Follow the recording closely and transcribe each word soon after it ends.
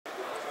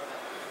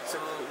So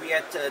we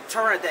at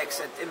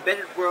Toradex at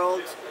Embedded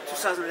World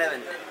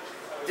 2011.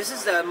 This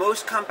is the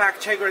most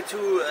compact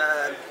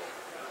Tegra2.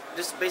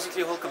 This is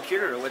basically a whole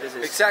computer, or what is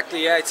this?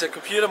 Exactly, yeah, it's a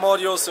computer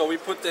module. So we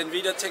put the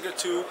NVIDIA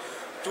Tegra2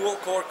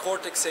 dual-core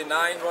Cortex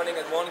A9 running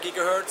at 1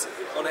 GHz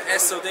on an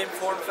SO-DIMM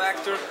form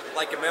factor,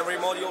 like a memory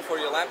module for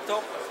your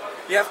laptop.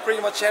 You have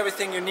pretty much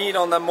everything you need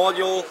on that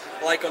module,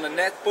 like on a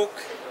netbook.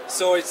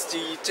 So it's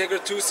the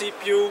Tegra2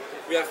 CPU,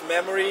 we have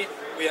memory,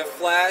 we have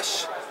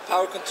flash,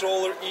 power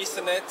controller,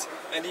 Ethernet,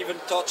 and even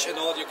touch and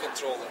audio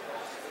controller.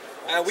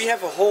 We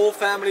have a whole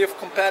family of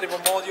compatible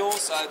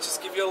modules. I'll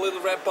just give you a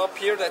little wrap up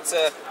here. That's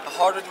a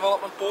hardware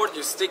development board.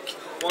 You stick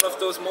one of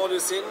those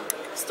modules in,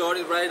 start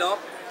it right up,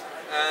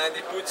 and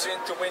it puts you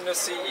into Windows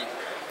CE.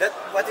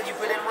 What did you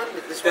put in one?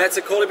 That's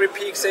a Colibri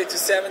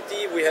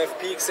PXA270. We have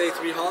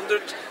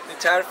PXA300, the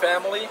entire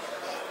family.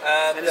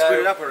 And it's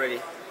booted up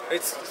already?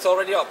 It's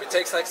already up. It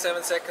takes like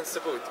 7 seconds to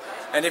boot.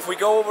 And if we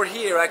go over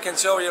here, I can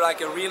show you like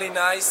a really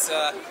nice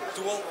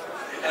dual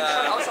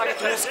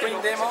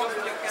screen demo.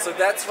 So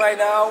that's right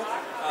now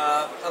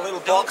a little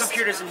box. The whole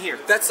computer's in here.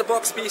 That's the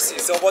box PC.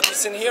 So what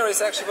is in here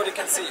is actually what you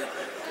can see.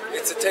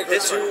 It's a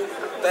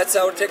Tegra2. That's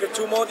our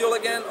Tegra2 module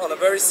again on a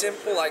very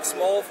simple, like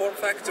small form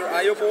factor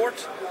I/O board.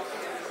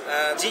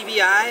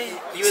 GVI,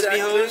 USB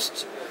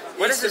host.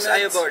 What is this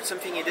I/O board?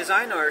 Something you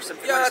design or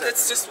something? Yeah,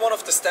 that's just one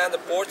of the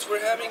standard boards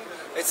we're having.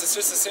 It's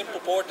just a simple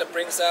board that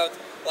brings out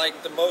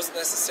like the most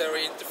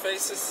necessary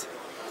interfaces.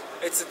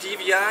 It's a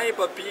DVI,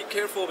 but be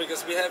careful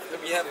because we have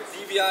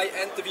DVI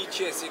and the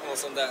VGA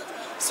signals on that.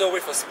 So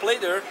with a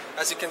splitter,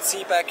 as you can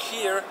see back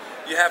here,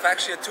 you have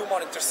actually a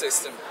 2-monitor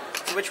system.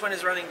 So which one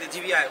is running the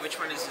DVI? Which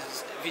one is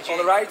VGA? On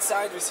the right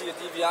side, we see a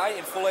DVI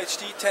in Full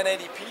HD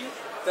 1080p.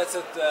 That's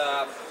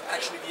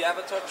actually the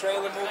Avatar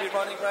trailer movie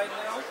running right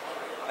now.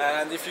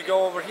 And if you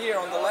go over here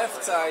on the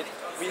left side,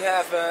 we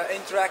have an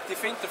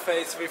interactive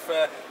interface with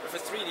a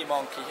 3D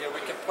monkey here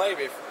we can play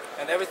with,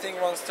 and everything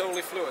runs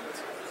totally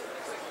fluent.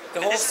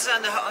 This is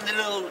on the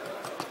little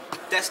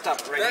desktop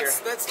right here.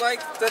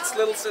 That's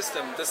little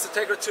system. That's the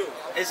Tegra2.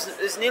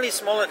 It's nearly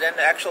smaller than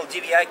the actual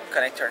DVI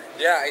connector.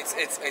 Yeah,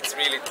 it's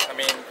really. I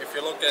mean, if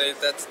you look at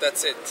it,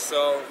 that's it.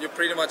 So you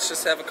pretty much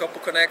just have a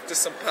couple connectors,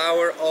 some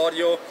power,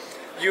 audio,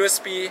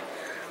 USB.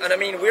 And I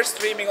mean, we're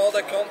streaming all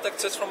that content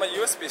just from a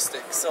USB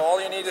stick. So all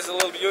you need is a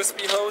little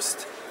USB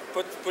host,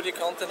 put your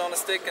content on a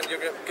stick, and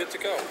you're good to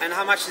go. And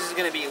how much is it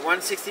going to be?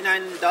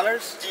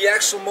 $169? The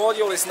actual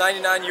module is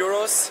 99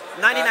 euros.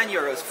 99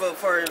 euros for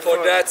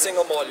that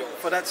single module.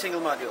 For that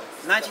single module.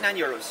 99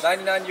 euros.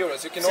 99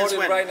 euros. You can Since order it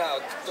when? right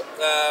now.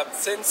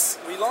 Since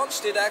we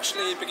launched it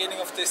actually beginning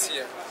of this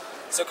year.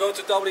 So go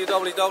to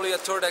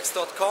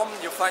www.toradex.com.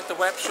 You'll find the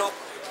web shop.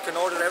 You can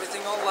order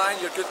everything online.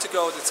 You're good to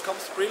go. It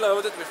comes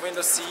preloaded with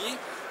Windows CE.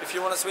 If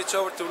you want to switch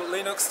over to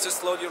Linux,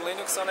 just load your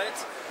Linux on it,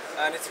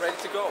 and it's ready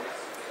to go.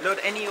 Load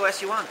any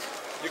OS you want.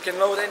 You can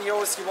load any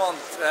OS you want.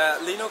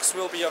 Linux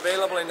will be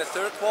available in the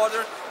third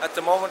quarter. At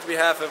the moment, we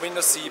have a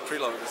Windows CE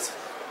preloaded.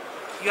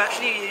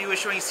 You were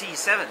showing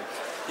CE7.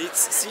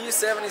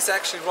 CE7 is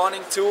actually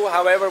running too.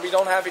 However, we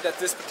don't have it at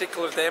this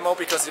particular demo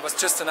because it was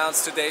just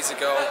announced 2 days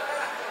ago.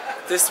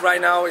 This right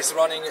now is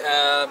running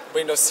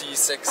Windows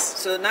CE6.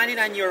 So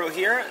 99 euro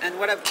here, and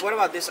what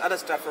about this other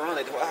stuff around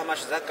it? How much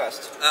does that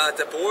cost?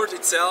 The board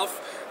itself,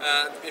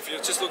 if you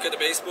just look at the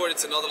baseboard,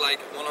 it's another like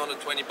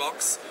 120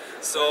 bucks.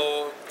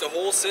 So the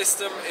whole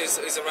system is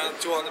around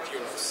 200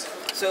 euros.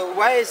 So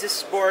why is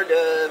this board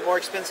more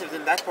expensive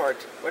than that board?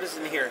 What is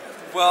in here?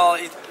 Well,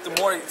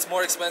 it's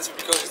more expensive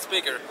because it's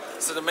bigger.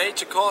 So the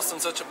major cost on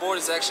such a board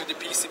is actually the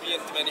PCB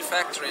and the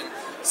manufacturing.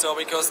 So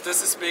because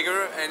this is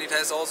bigger and it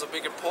has also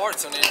bigger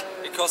parts on it,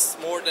 it costs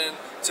more than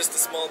just a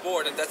small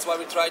board, and that's why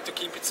we try to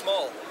keep it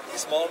small.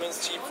 Small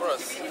means cheap for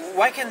us.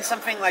 Why can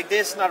something like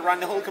this not run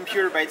the whole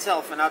computer by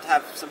itself and not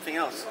have something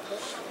else?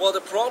 Well,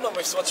 the problem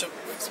with such a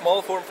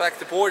small form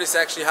factor board is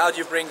actually how do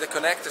you bring the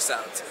connectors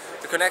out.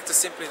 The connectors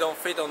simply don't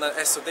fit on an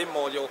SO-DIMM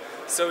module,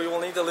 so you will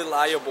need a little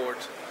I/O board.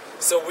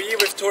 So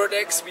with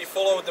Toradex, we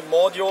follow the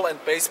module and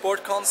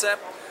baseboard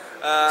concept.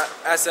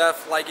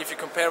 Like if you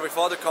compare with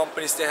other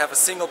companies, they have a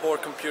single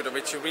board computer,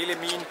 which you really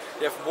mean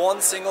you have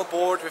one single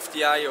board with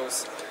the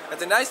I/Os. And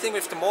the nice thing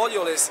with the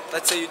module is,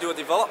 let's say you do a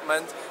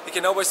development, you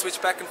can always switch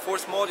back and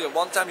forth module.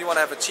 One time you want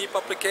to have a cheap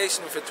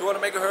application with a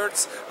 200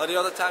 MHz, or the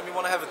other time you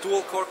want to have a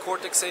dual-core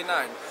Cortex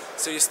A9.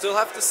 So you still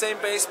have the same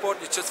baseboard,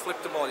 you just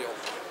flip the module.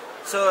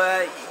 So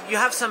you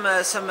have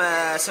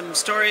some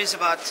stories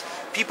about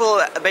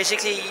people.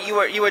 Basically,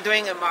 you were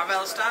doing a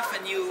Marvel stuff,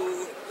 and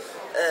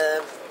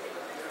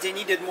they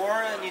needed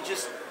more, and you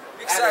just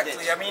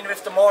exactly. I mean,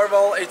 with the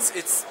Marvel, it's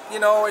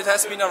it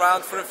has been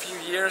around for a few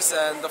years,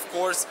 and of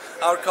course,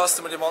 our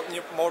customer they want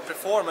more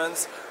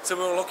performance. So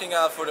we were looking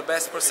out for the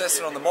best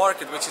processor on the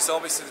market, which is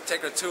obviously the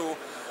Tegra2,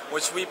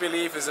 which we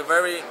believe is a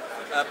very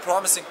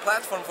promising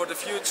platform for the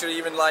future.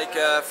 Even like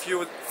a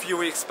few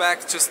weeks back,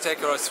 just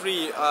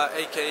Tegra3,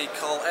 aka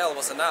Cal-L,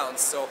 was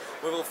announced. So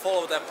we will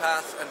follow that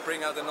path and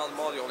bring out another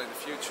module in the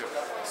future.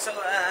 So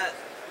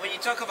when you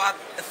talk about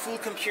a full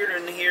computer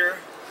in here,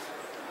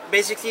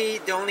 basically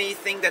the only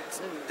thing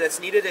that's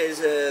needed is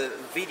a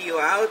video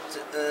out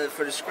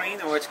for the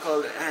screen, or what's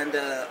called, and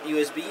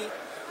USB.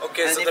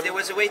 Okay, and so if there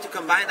was a way to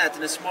combine that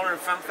in a smaller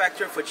form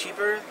factor for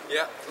cheaper,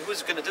 yeah,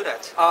 who's going to do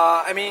that?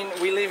 I mean,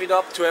 we leave it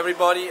up to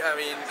everybody. I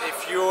mean,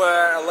 if you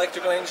are an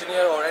electrical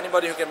engineer or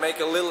anybody who can make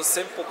a little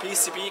simple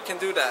PCB can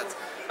do that.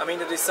 I mean,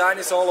 the design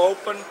is all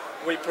open.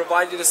 We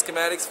provide you the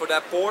schematics for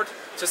that board.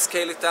 Just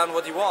scale it down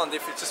what you want.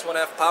 If you just want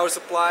to have power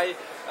supply,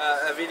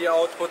 a video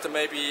output, and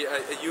maybe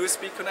a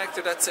USB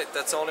connector, that's it.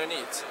 That's all you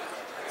need.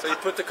 So you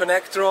put the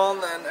connector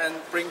on and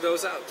bring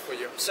those out for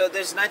you. So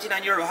there's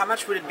 €99. How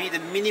much would it be the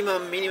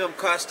minimum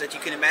cost that you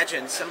can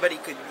imagine? Somebody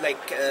could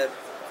like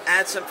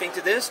add something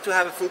to this to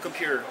have a full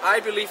computer.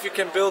 I believe you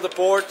can build a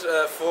board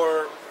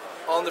for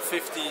under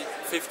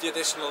 50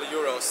 additional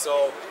euros.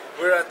 So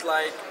we're at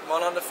like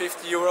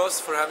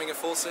 €150 for having a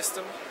full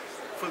system.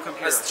 Full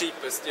computer. As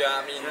cheapest,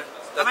 yeah. I mean,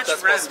 how much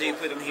that's RAM possible. do you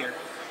put in here?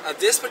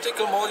 This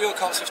particular module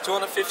comes with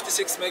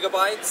 256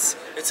 megabytes.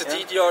 It's a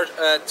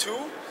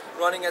DDR2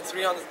 running at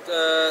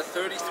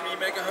 333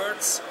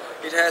 megahertz.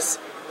 It has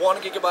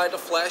 1 gigabyte of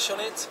flash on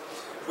it.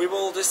 We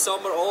will this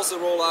summer also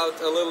roll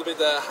out a little bit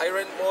a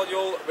higher-end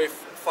module with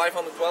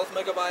 512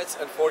 megabytes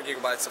and 4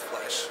 gigabytes of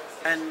flash.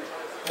 And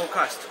more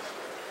cost?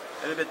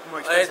 A little bit more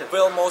expensive? It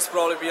will most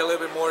probably be a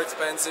little bit more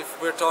expensive.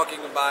 We're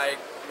talking about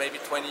maybe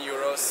 20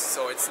 euros,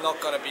 so it's not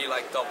going to be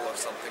like double or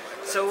something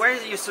like that. So where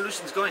are your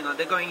solutions going on?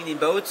 They're going in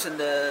boats and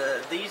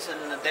these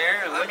and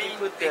there? And I mean,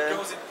 it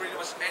goes in pretty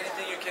much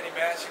anything you can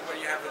imagine, where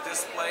you have a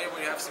display,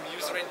 where you have some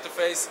user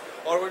interface,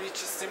 or where you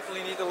just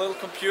simply need a little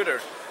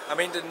computer. I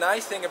mean, the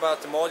nice thing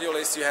about the module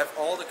is you have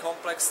all the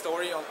complex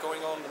story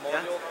going on in the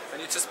module,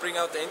 and you just bring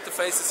out the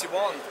interfaces you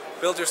want,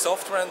 build your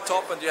software on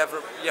top, and you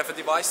have a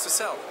device to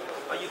sell.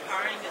 Are you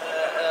powering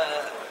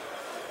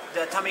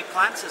the atomic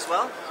plants as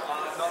well?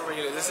 Not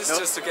really. This is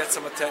just to get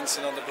some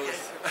attention on the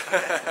booth.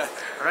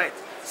 All right.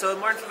 So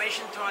more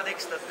information,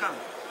 Toradex.com.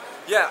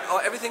 Yeah,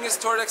 everything is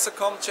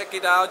Toradex.com. Check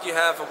it out. You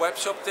have a web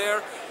shop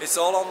there. It's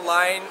all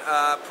online.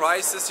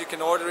 Prices, you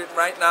can order it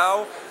right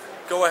now.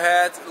 Go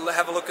ahead,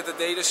 have a look at the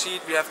data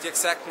sheet. We have the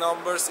exact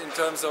numbers in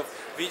terms of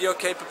video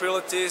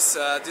capabilities,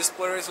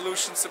 display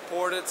resolution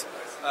supported.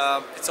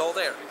 It's all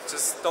there.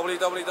 Just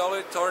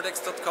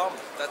www.toradex.com.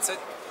 That's it.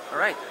 All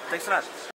right. Thanks a lot.